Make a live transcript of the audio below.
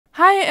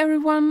Hi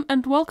everyone,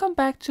 and welcome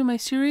back to my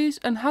series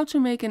on how to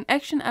make an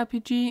action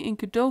RPG in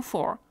Godot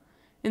 4.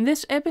 In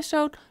this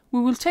episode,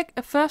 we will take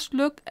a first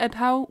look at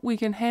how we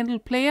can handle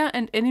player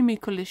and enemy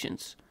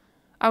collisions.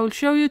 I will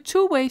show you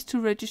two ways to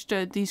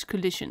register these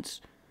collisions.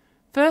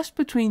 First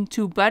between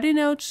two body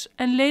nodes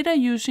and later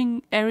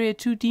using Area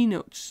 2D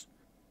nodes.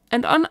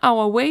 And on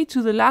our way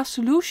to the last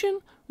solution,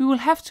 we will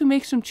have to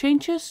make some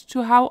changes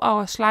to how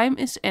our slime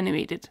is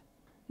animated.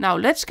 Now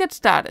let's get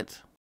started.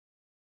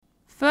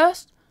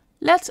 First,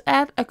 let's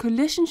add a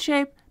collision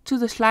shape to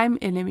the slime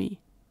enemy.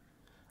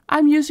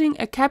 I'm using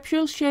a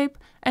capsule shape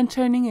and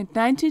turning it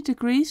 90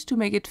 degrees to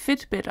make it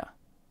fit better.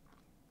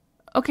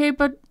 Okay,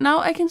 but now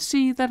I can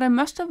see that I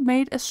must have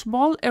made a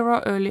small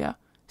error earlier,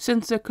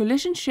 since the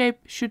collision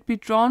shape should be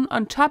drawn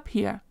on top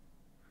here.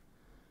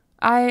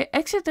 I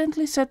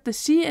accidentally set the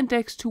Z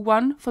index to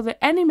 1 for the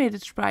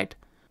animated sprite,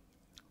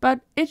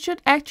 but it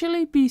should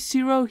actually be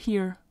 0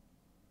 here.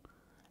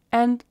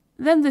 And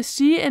then the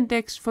Z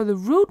index for the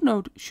root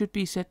node should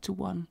be set to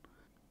 1,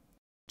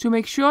 to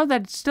make sure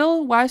that it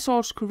still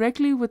Y-sorts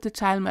correctly with the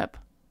tile map.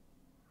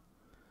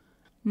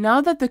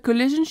 Now that the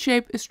collision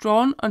shape is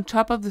drawn on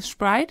top of the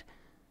sprite,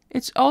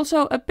 it's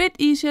also a bit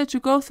easier to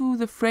go through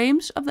the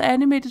frames of the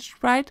animated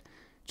sprite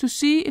to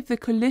see if the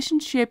collision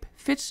shape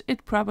fits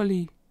it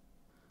properly.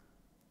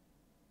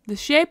 The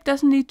shape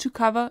doesn't need to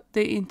cover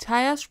the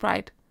entire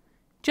sprite,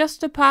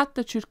 just the part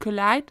that should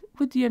collide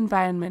with the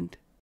environment.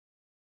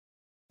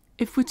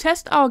 If we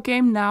test our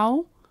game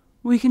now,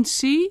 we can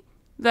see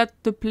that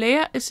the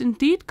player is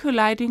indeed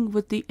colliding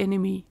with the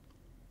enemy.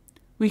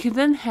 We can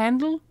then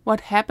handle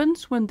what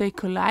happens when they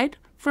collide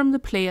from the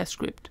player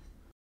script.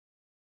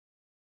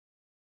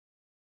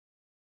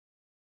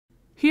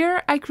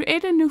 Here I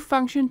create a new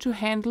function to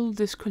handle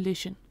this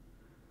collision.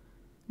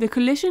 The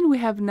collision we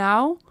have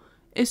now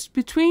is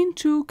between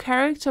two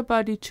character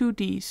body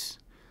 2Ds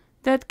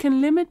that can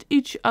limit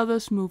each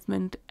other's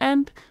movement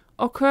and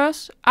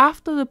occurs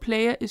after the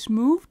player is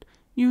moved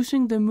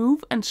using the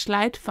move and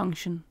slide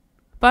function.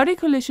 Body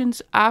collisions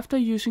after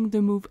using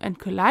the move and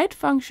collide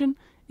function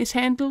is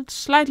handled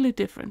slightly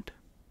different.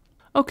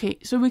 Okay,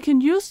 so we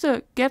can use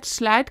the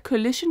getSlide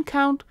collision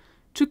count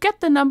to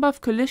get the number of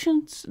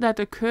collisions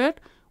that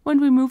occurred when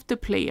we moved the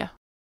player.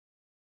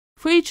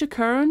 For each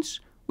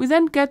occurrence, we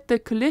then get the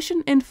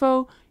collision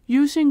info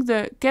using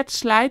the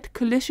getSlide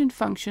collision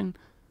function,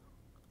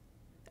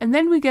 and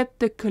then we get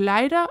the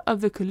collider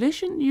of the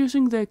collision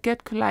using the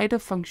getCollider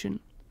function.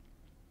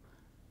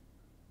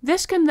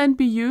 This can then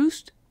be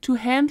used to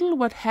handle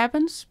what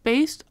happens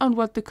based on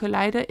what the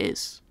collider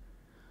is.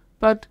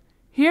 But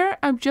here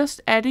I'm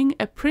just adding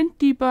a print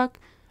debug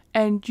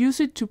and use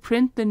it to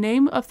print the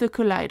name of the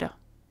collider.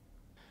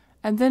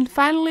 And then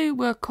finally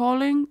we're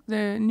calling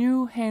the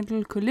new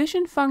handle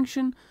collision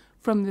function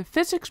from the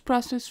physics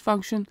process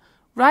function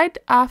right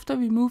after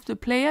we move the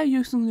player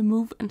using the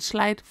move and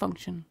slide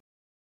function.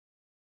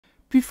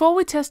 Before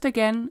we test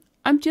again,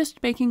 I'm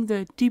just making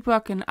the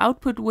debug and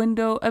output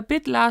window a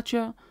bit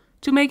larger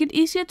to make it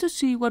easier to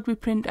see what we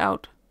print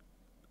out.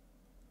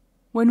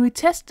 When we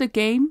test the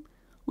game,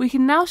 we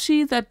can now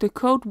see that the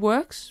code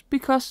works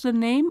because the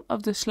name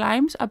of the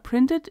slimes are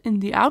printed in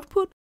the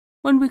output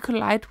when we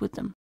collide with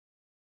them.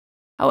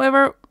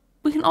 However,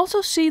 we can also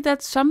see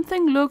that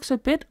something looks a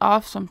bit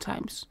off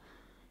sometimes.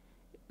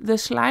 The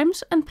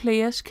slimes and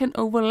players can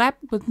overlap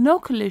with no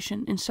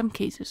collision in some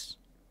cases.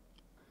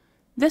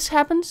 This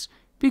happens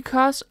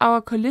because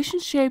our collision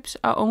shapes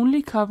are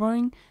only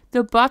covering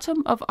the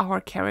bottom of our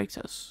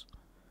characters.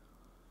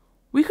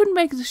 We could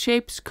make the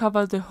shapes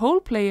cover the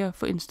whole player,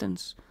 for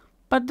instance,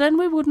 but then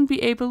we wouldn't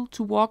be able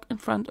to walk in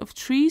front of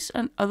trees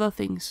and other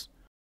things.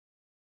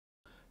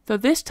 So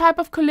this type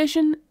of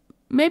collision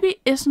maybe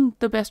isn't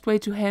the best way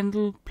to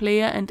handle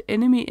player and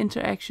enemy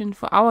interaction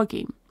for our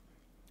game.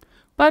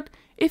 But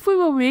if we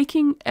were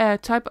making a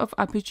type of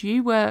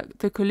RPG where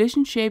the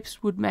collision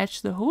shapes would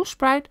match the whole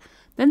sprite,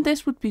 then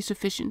this would be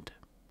sufficient.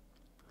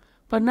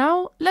 But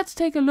now let's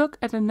take a look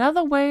at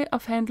another way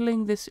of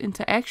handling this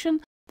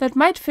interaction that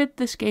might fit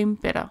this game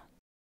better.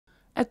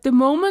 At the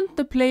moment,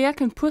 the player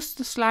can push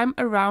the slime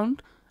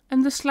around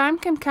and the slime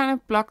can kind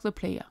of block the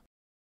player.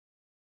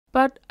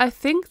 But I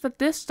think that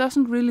this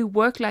doesn't really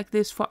work like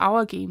this for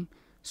our game,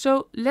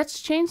 so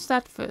let's change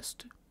that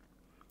first.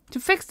 To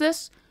fix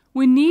this,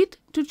 we need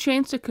to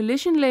change the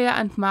collision layer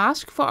and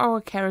mask for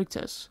our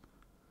characters.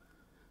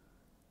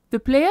 The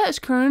player is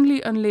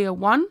currently on layer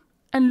 1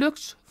 and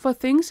looks for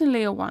things in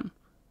layer 1.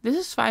 This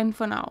is fine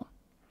for now.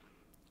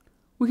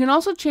 We can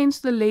also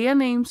change the layer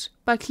names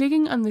by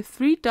clicking on the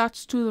 3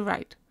 dots to the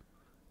right.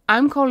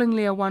 I'm calling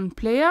layer 1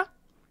 player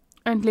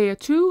and layer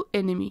 2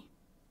 enemy.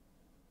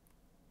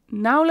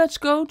 Now let's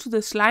go to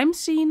the slime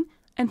scene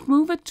and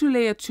move it to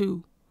layer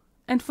 2.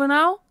 And for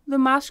now, the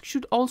mask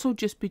should also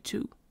just be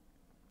 2.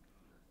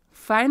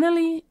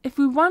 Finally, if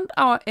we want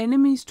our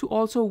enemies to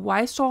also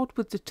Y-sort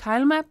with the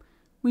tile map,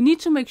 we need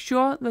to make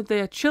sure that they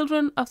are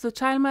children of the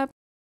tile map.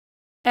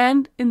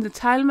 And in the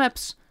tile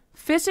map's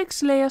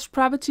physics layers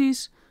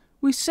properties,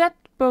 we set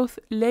both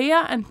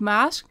layer and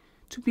mask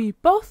to be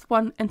both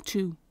 1 and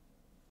 2.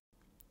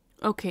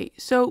 Okay,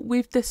 so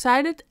we've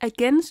decided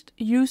against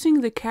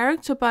using the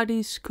character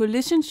body's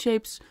collision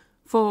shapes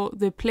for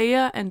the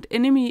player and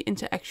enemy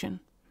interaction.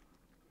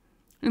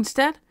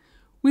 Instead,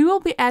 we will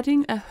be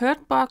adding a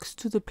hurt box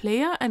to the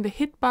player and a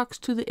hit box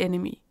to the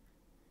enemy.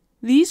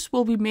 These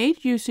will be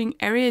made using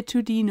Area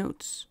 2D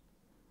nodes.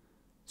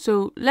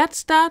 So let's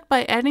start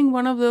by adding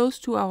one of those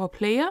to our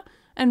player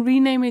and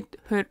rename it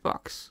hurt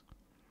box.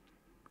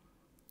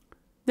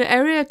 The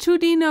Area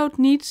 2D node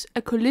needs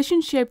a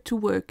collision shape to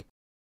work,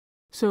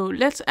 so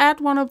let's add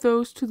one of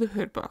those to the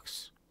hurt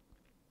box.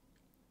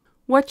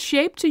 What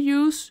shape to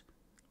use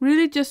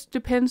really just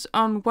depends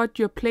on what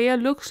your player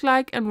looks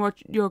like and what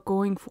you're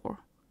going for.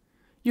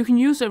 You can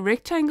use a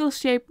rectangle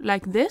shape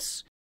like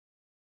this,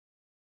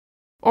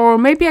 or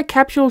maybe a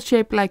capsule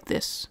shape like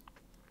this.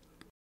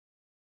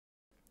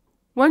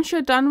 Once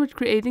you're done with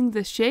creating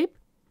the shape,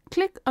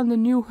 click on the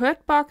new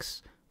hurt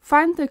box,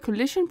 find the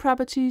collision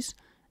properties,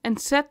 and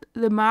set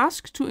the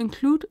mask to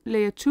include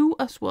layer 2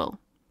 as well.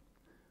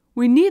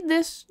 We need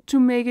this to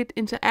make it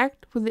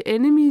interact with the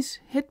enemy's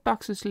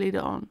hitboxes later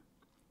on.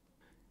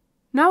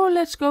 Now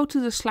let's go to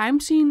the slime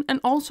scene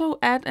and also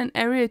add an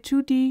Area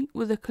 2D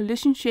with a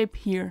collision shape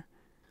here.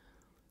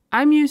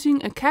 I'm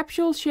using a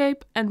capsule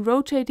shape and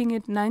rotating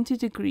it 90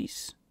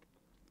 degrees.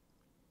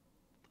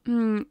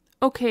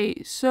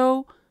 Okay,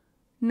 so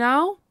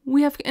now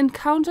we have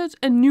encountered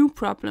a new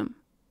problem.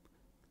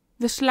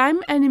 The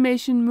slime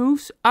animation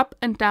moves up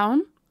and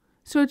down,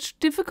 so it's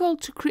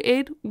difficult to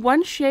create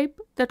one shape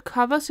that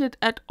covers it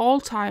at all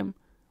time,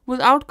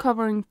 without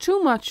covering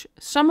too much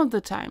some of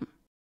the time.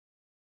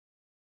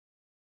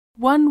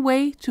 One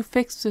way to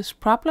fix this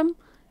problem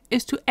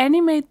is to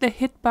animate the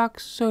hitbox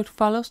so it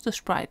follows the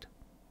sprite.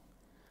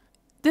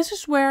 This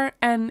is where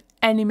an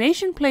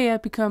animation player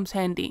becomes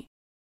handy.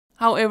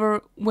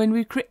 However, when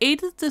we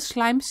created the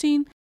slime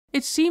scene,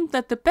 it seemed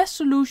that the best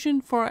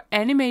solution for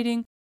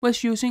animating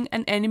was using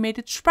an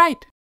animated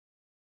sprite.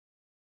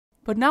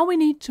 But now we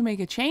need to make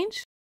a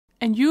change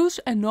and use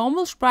a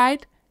normal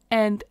sprite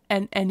and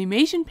an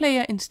animation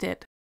player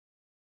instead.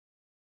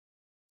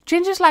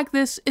 Changes like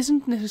this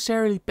isn't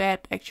necessarily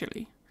bad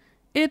actually.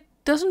 It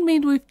doesn't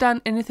mean we've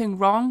done anything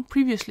wrong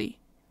previously.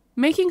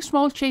 Making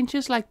small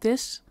changes like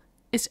this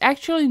is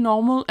actually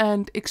normal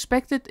and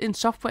expected in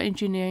software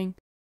engineering,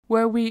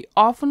 where we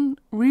often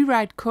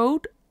rewrite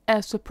code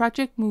as the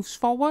project moves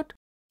forward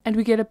and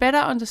we get a better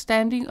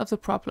understanding of the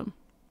problem.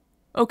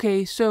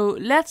 Okay, so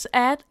let's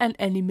add an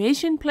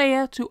animation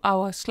player to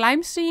our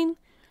slime scene,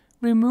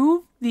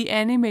 remove the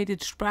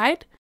animated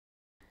sprite,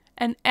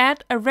 and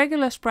add a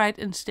regular sprite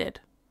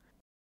instead.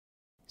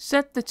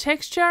 Set the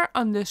texture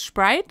on the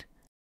sprite,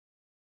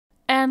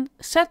 and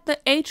set the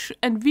H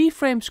and V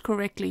frames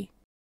correctly.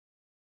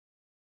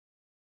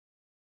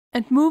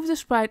 And move the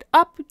sprite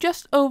up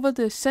just over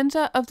the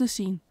center of the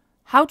scene.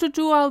 How to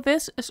do all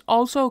this is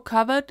also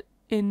covered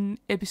in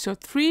episode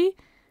 3,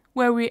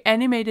 where we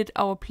animated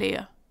our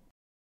player.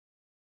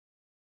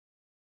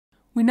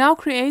 We now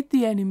create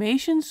the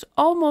animations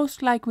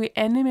almost like we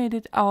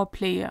animated our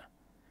player.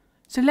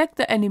 Select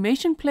the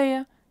animation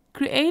player,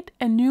 create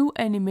a new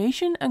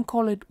animation and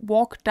call it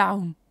walk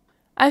down.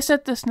 I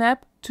set the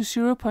snap to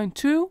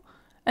 0.2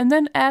 and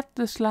then add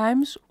the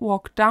slime's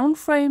walk down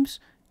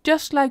frames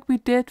just like we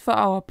did for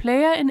our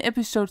player in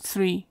episode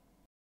 3.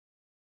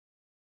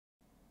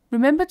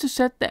 Remember to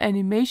set the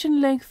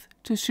animation length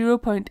to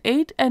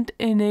 0.8 and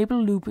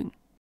enable looping.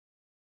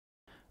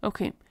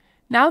 Okay,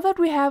 now that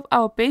we have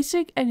our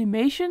basic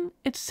animation,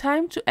 it's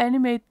time to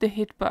animate the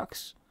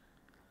hitbox.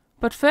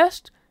 But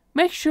first,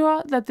 make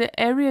sure that the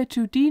Area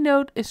 2D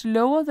node is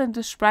lower than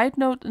the sprite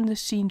node in the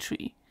scene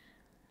tree.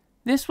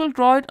 This will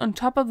draw it on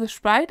top of the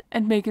sprite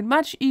and make it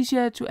much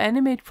easier to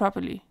animate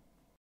properly.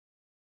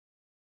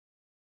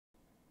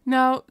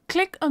 Now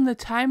click on the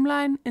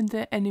timeline in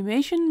the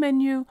animation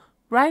menu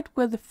right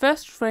where the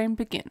first frame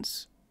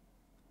begins.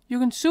 You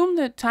can zoom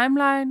the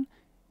timeline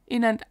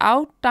in and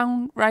out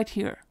down right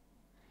here.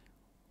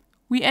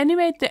 We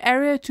animate the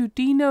Area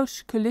 2D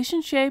node's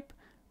collision shape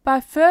by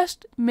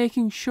first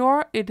making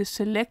sure it is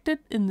selected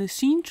in the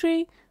scene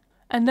tree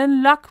and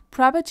then lock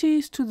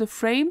properties to the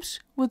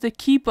frames with the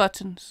key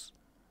buttons.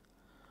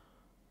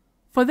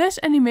 For this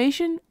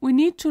animation, we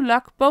need to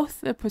lock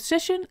both the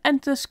position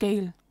and the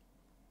scale.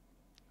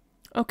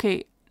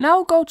 Okay,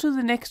 now go to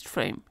the next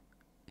frame.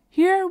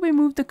 Here we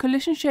move the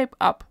collision shape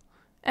up,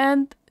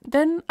 and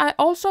then I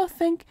also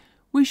think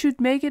we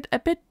should make it a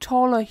bit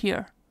taller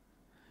here.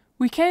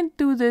 We can't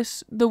do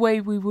this the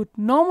way we would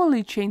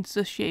normally change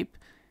the shape,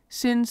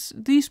 since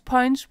these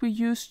points we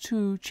use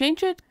to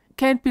change it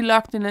can't be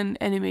locked in an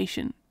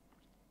animation.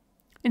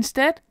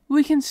 Instead,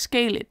 we can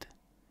scale it.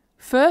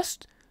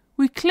 First,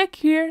 we click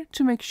here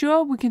to make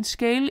sure we can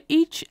scale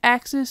each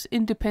axis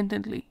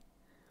independently.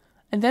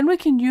 And then we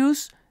can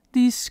use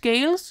these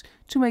scales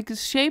to make the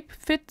shape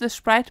fit the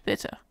sprite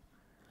better.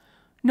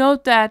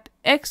 Note that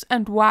X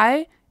and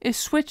Y is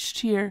switched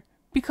here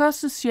because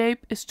the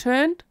shape is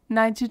turned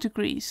 90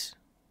 degrees.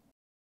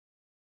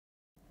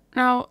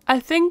 Now,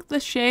 I think the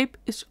shape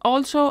is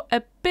also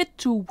a bit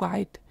too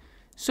wide,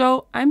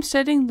 So I'm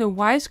setting the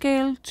Y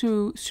scale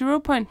to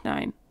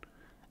 0.9,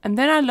 and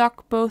then I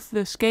lock both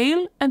the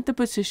scale and the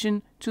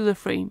position to the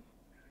frame.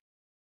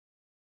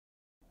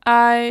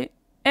 I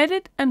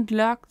edit and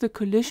lock the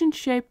collision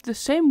shape the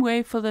same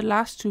way for the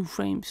last 2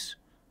 frames.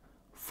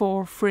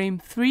 For frame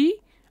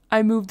 3,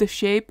 I move the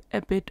shape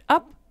a bit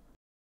up,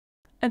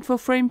 and for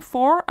frame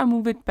 4 I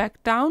move it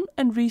back down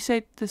and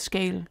reset the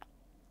scale.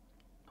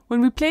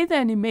 When we play the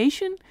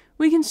animation,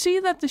 we can see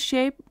that the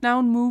shape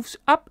now moves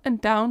up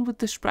and down with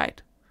the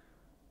sprite.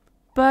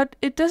 But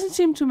it doesn't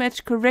seem to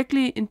match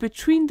correctly in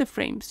between the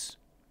frames.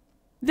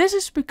 This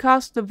is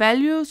because the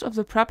values of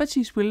the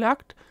properties we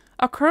locked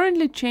are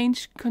currently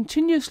changed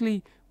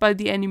continuously by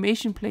the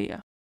animation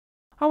player.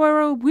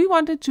 However, we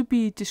want it to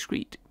be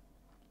discrete.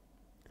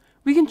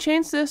 We can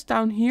change this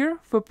down here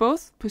for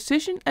both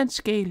position and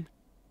scale.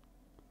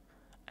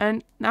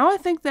 And now I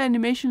think the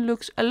animation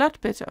looks a lot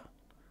better.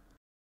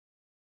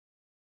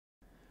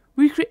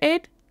 We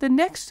create the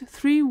next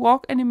 3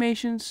 walk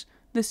animations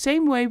the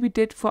same way we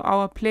did for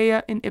our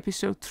player in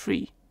episode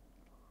 3.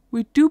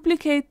 We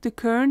duplicate the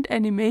current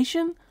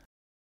animation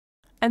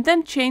and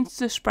then change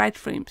the sprite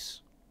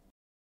frames.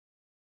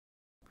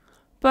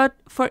 But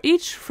for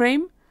each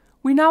frame,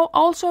 we now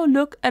also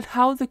look at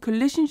how the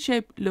collision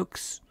shape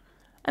looks,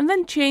 and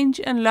then change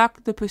and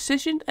lock the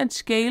position and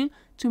scale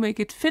to make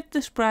it fit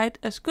the sprite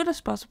as good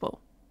as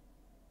possible.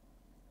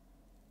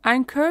 I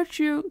encourage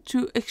you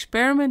to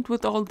experiment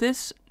with all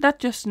this, not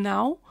just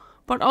now,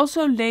 but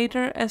also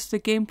later as the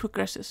game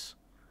progresses.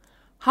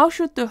 How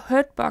should the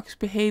hurt box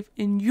behave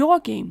in your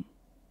game?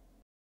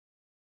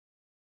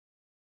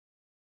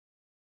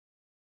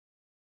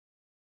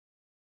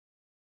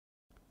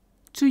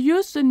 To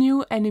use the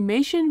new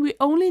animation, we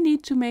only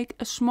need to make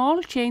a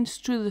small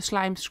change to the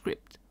slime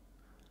script.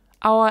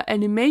 Our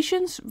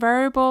animations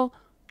variable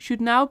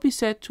should now be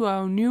set to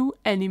our new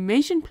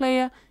animation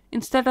player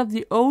instead of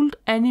the old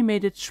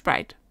animated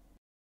sprite.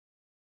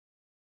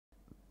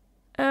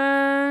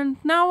 And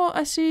now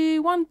I see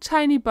one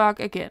tiny bug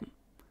again.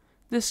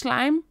 The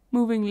slime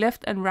moving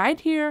left and right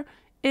here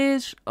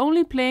is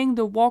only playing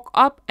the walk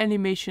up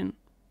animation.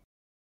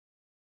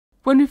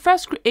 When we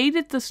first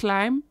created the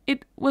slime,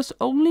 it was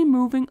only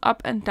moving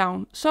up and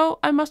down, so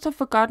I must have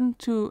forgotten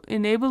to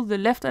enable the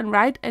left and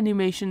right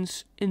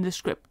animations in the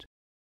script.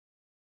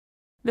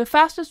 The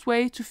fastest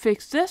way to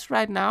fix this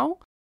right now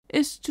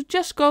is to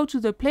just go to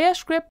the player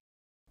script,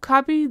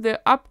 copy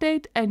the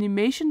update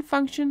animation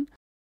function,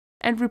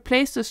 and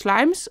replace the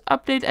slime's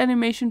update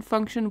animation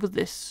function with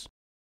this.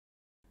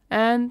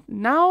 And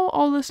now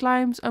all the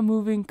slimes are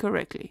moving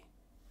correctly.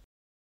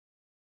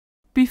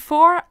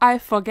 Before I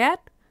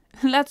forget,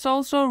 let's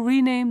also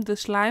rename the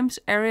slime's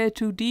area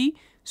 2D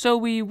so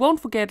we won't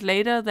forget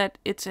later that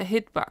it's a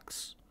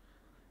hitbox.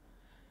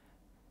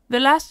 The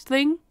last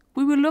thing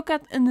we will look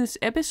at in this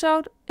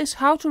episode is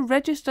how to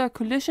register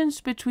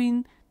collisions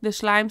between the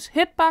slime's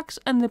hitbox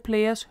and the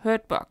player's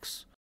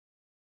hurtbox.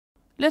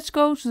 Let's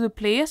go to the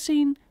player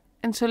scene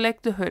and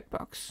select the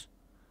hurtbox.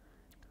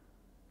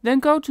 Then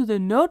go to the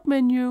node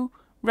menu,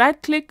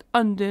 right-click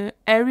on the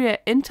area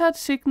entered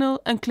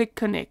signal and click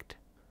connect.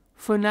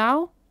 For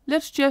now,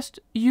 let's just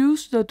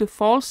use the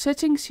default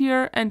settings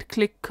here and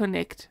click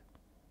connect.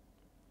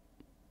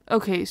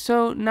 Okay,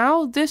 so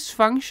now this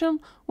function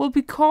will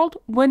be called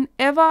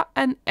whenever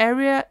an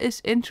area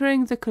is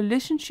entering the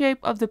collision shape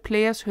of the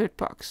player's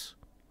hurtbox.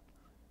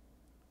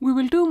 We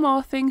will do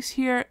more things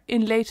here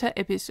in later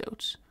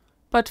episodes,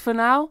 but for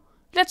now,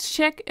 let's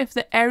check if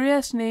the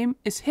area's name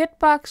is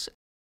hitbox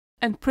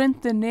and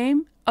print the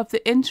name of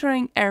the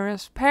entering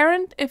area's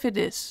parent if it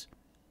is.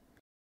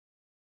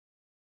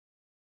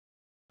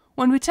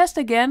 When we test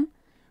again,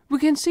 we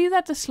can see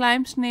that the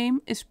slime's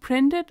name is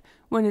printed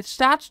when it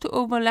starts to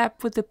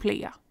overlap with the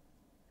player.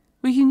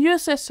 We can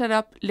use this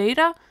setup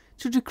later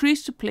to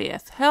decrease the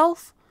player's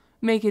health,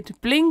 make it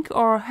blink,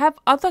 or have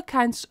other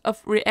kinds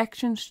of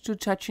reactions to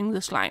touching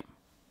the slime.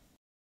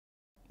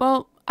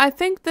 Well, I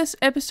think this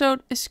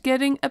episode is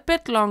getting a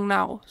bit long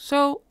now,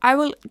 so I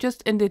will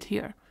just end it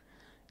here.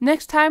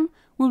 Next time,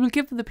 we will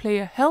give the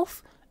player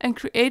health and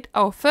create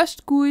our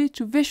first GUI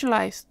to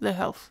visualize the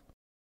health.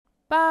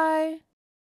 Bye!